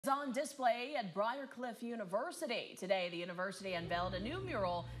on display at Briar Cliff University. Today, the university unveiled a new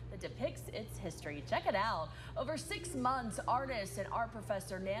mural that depicts its history. Check it out. Over 6 months, artist and art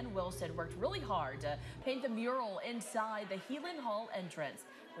professor Nan Wilson worked really hard to paint the mural inside the Heelan Hall entrance.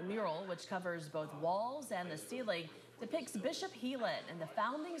 The mural, which covers both walls and the ceiling, depicts Bishop Heelan and the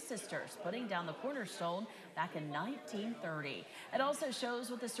founding sisters putting down the cornerstone back in 1930. It also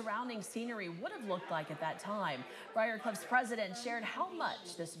shows what the surrounding scenery would have looked like at that time. Briar Cliff's president shared how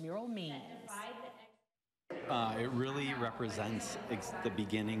much this mural means. It really represents the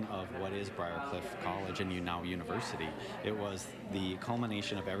beginning of what is Briar Cliff College and now University. It was the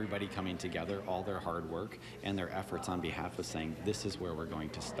culmination of everybody coming together, all their hard work and their efforts on behalf of saying this is where we're going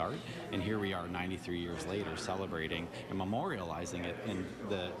to start. And here we are 93 years later celebrating and memorializing it in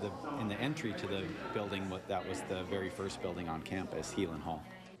the entry to the building that was the very first building on campus, Heelan Hall.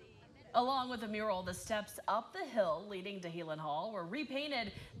 Along with the mural, the steps up the hill leading to Heelan Hall were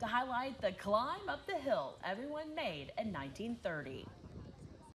repainted to highlight the climb up the hill everyone made in 1930.